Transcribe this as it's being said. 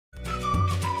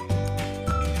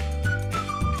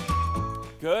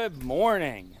Good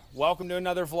morning. Welcome to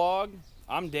another vlog.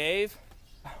 I'm Dave.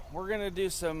 We're gonna do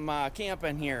some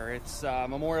camping here. It's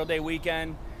Memorial Day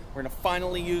weekend. We're gonna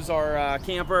finally use our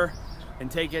camper and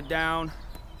take it down.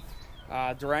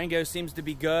 Durango seems to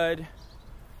be good.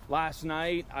 Last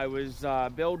night I was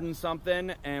building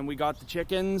something and we got the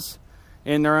chickens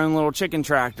in their own little chicken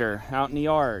tractor out in the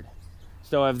yard.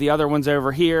 Still have the other ones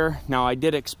over here. Now I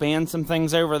did expand some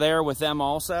things over there with them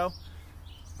also,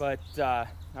 but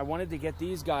I wanted to get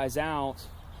these guys out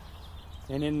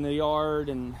and in the yard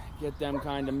and get them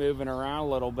kind of moving around a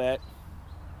little bit.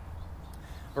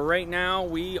 But right now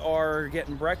we are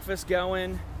getting breakfast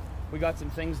going. We got some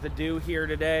things to do here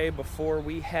today before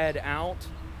we head out.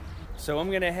 So I'm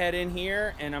gonna head in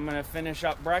here and I'm gonna finish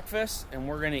up breakfast and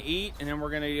we're gonna eat and then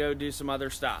we're gonna go do some other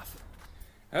stuff.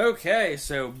 Okay,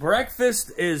 so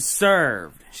breakfast is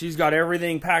served. She's got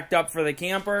everything packed up for the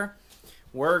camper.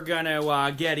 We're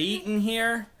gonna get eating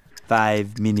here.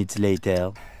 5 minutes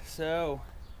later. So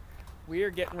we are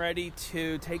getting ready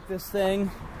to take this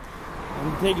thing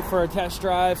and take it for a test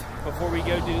drive before we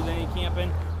go do any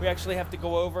camping. We actually have to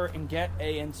go over and get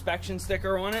a inspection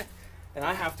sticker on it, and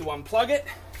I have to unplug it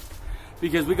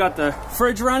because we got the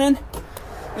fridge running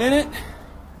in it.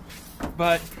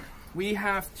 But we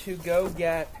have to go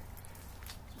get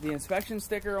the inspection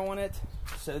sticker on it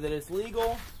so that it's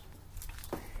legal.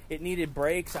 It needed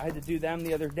brakes. I had to do them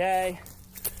the other day.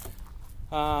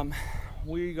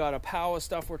 We got a pile of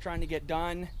stuff we're trying to get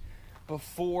done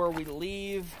before we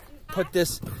leave. Put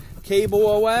this cable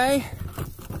away.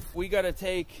 We got to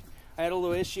take, I had a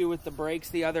little issue with the brakes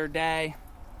the other day.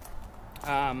 They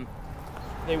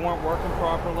weren't working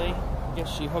properly. I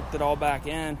guess she hooked it all back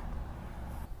in.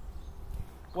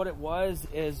 What it was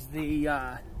is the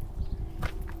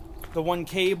one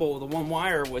cable, the one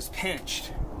wire was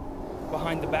pinched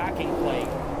behind the backing plate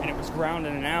and it was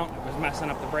grounding it out. It was messing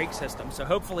up the brake system. So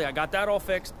hopefully I got that all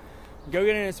fixed. Go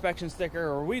get an inspection sticker,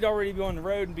 or we'd already be on the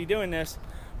road and be doing this,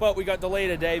 but we got delayed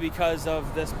a day because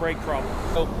of this brake problem.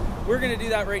 So we're gonna do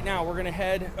that right now. We're gonna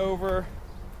head over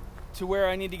to where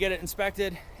I need to get it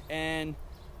inspected and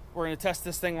we're gonna test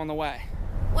this thing on the way.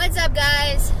 What's up,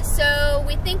 guys? So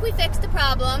we think we fixed the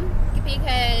problem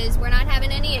because we're not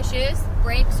having any issues.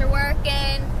 Brakes are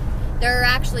working. They're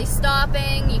actually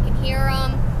stopping. You can hear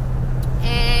them.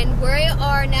 And we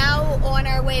are now on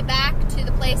our way back to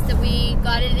the place that we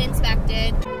got it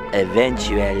inspected.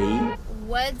 Eventually.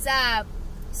 What's up?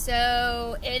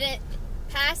 So it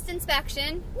passed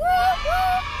inspection. Woo,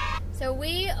 woo. So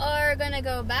we are gonna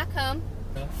go back home,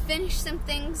 finish some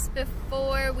things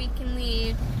before we can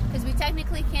leave, because we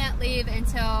technically can't leave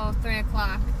until 3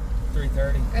 o'clock.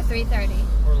 3:30. Or 3:30.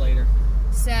 Or later.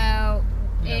 So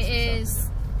it is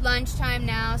lunchtime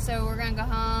now, so we're gonna go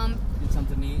home, Get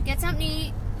something to eat. get something to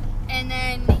eat, and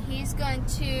then he's going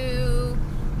to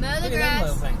mow the Look at them grass.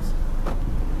 little things.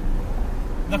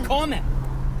 The comment.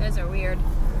 Those are weird.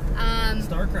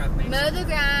 StarCraft makes Mow the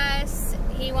grass.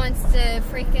 He wants to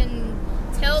freaking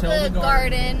till the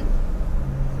garden.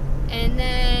 And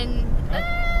then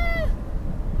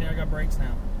Yeah, I got brakes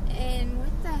now. and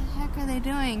what the heck are they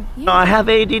doing? I have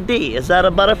ADD. Is that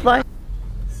a butterfly?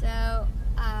 So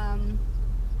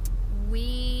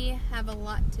we have a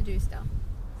lot to do still.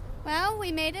 Well,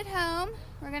 we made it home.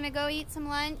 We're gonna go eat some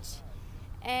lunch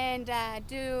and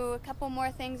do a couple more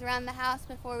things around the house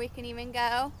before we can even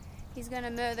go. He's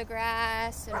gonna mow the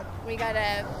grass and we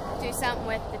gotta do something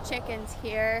with the chickens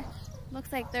here.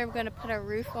 Looks like they're gonna put a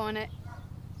roof on it.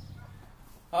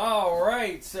 All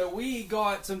right, so we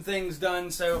got some things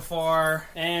done so far,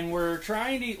 and we're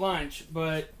trying to eat lunch,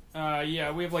 but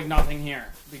yeah, we have like nothing here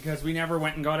because we never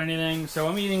went and got anything. So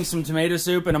I'm eating some tomato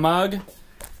soup in a mug,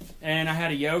 and I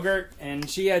had a yogurt, and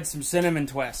she had some cinnamon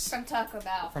twists. From Taco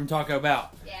Bell. From Taco Bell.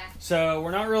 Yeah. So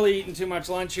we're not really eating too much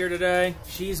lunch here today.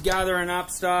 She's gathering up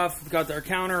stuff. We've got their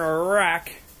counter a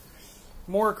rack.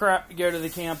 More crap to go to the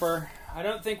camper. I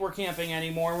don't think we're camping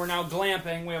anymore. We're now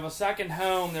glamping. We have a second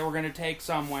home that we're going to take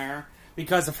somewhere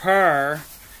because of her.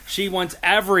 She wants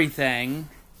everything.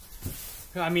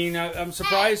 I mean, I'm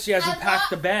surprised she hasn't packed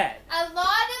the bed. A lot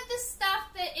of the stuff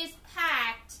that is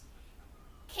packed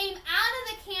came out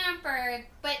of the camper,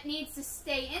 but needs to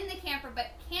stay in the camper, but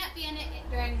can't be in it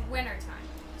during winter time.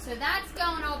 So that's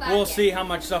going all back We'll in. see how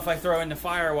much stuff I throw in the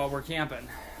fire while we're camping.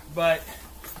 But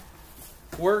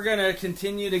we're going to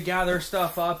continue to gather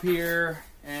stuff up here,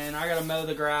 and I got to mow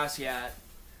the grass yet.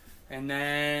 And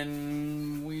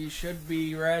then we should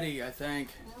be ready, I think.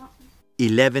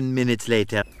 11 minutes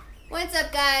later. What's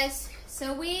up, guys?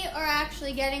 So we are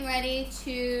actually getting ready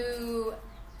to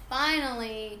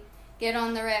finally get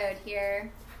on the road here.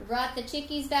 We brought the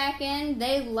chickies back in.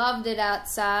 They loved it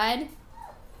outside.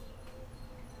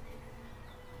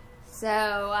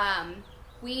 So,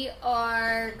 we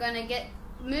are gonna get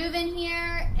moving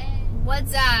here. And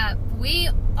what's up? We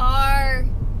are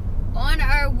on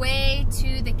our way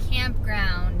to the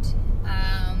campground.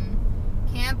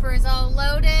 Camper's all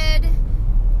loaded.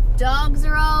 Dogs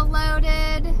are all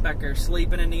loaded. Becker's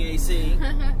sleeping in the AC.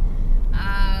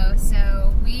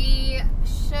 So we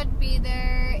should be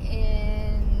there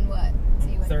in what?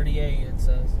 38 it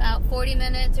says. About 40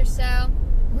 minutes or so.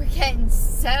 We're getting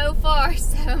so far,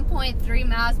 7.3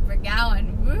 miles per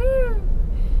gallon. Woo!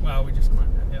 Wow, we just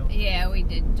climbed that hill. Yeah, we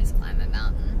did just climb a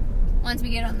mountain. Once we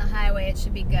get on the highway, it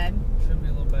should be good. Should be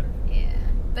a little better. Yeah.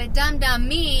 But dumb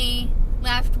me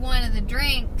left one of the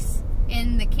drinks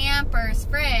in the camper's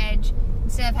fridge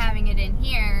instead of having it in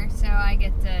here, so I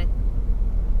get to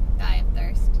die of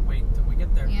thirst. Wait till we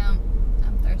get there. Yeah,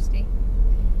 I'm thirsty.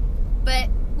 But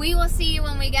we will see you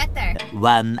when we get there.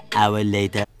 1 hour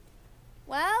later.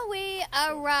 Well, we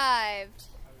arrived.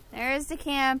 There's the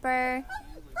camper.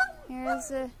 Here's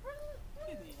a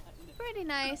pretty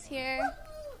nice here.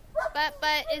 But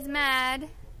is mad.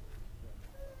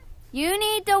 You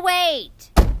need to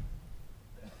wait.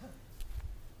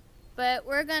 But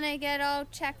we're gonna get all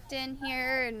checked in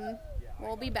here and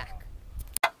we'll be back.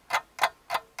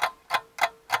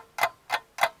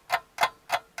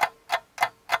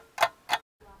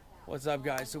 What's up,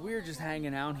 guys? So we were just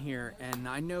hanging out here and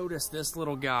I noticed this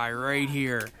little guy right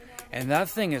here, and that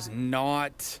thing is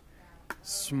not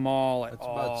small at all. It's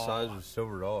about the size of a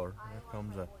silver dollar. There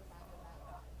comes a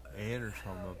ant or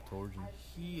something up towards him.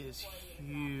 He is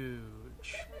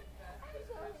huge.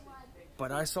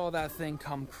 But I saw that thing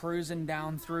come cruising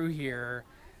down through here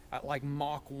at like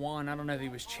Mach 1. I don't know if he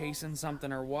was chasing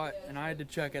something or what, and I had to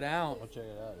check it out. I'll check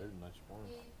it out. There's a nice farm.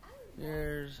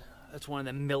 That's one of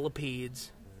the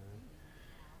millipedes.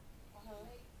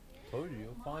 Told you,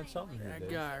 you'll find something here. That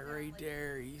Dave. guy right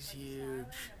there, he's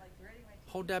huge.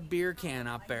 Hold that beer can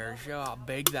up there, show how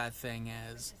big that thing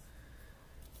is.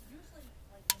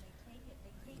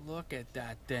 Look at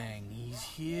that thing, he's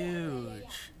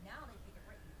huge.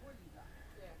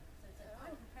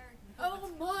 Oh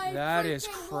my! That is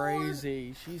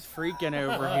crazy. She's freaking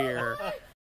over here.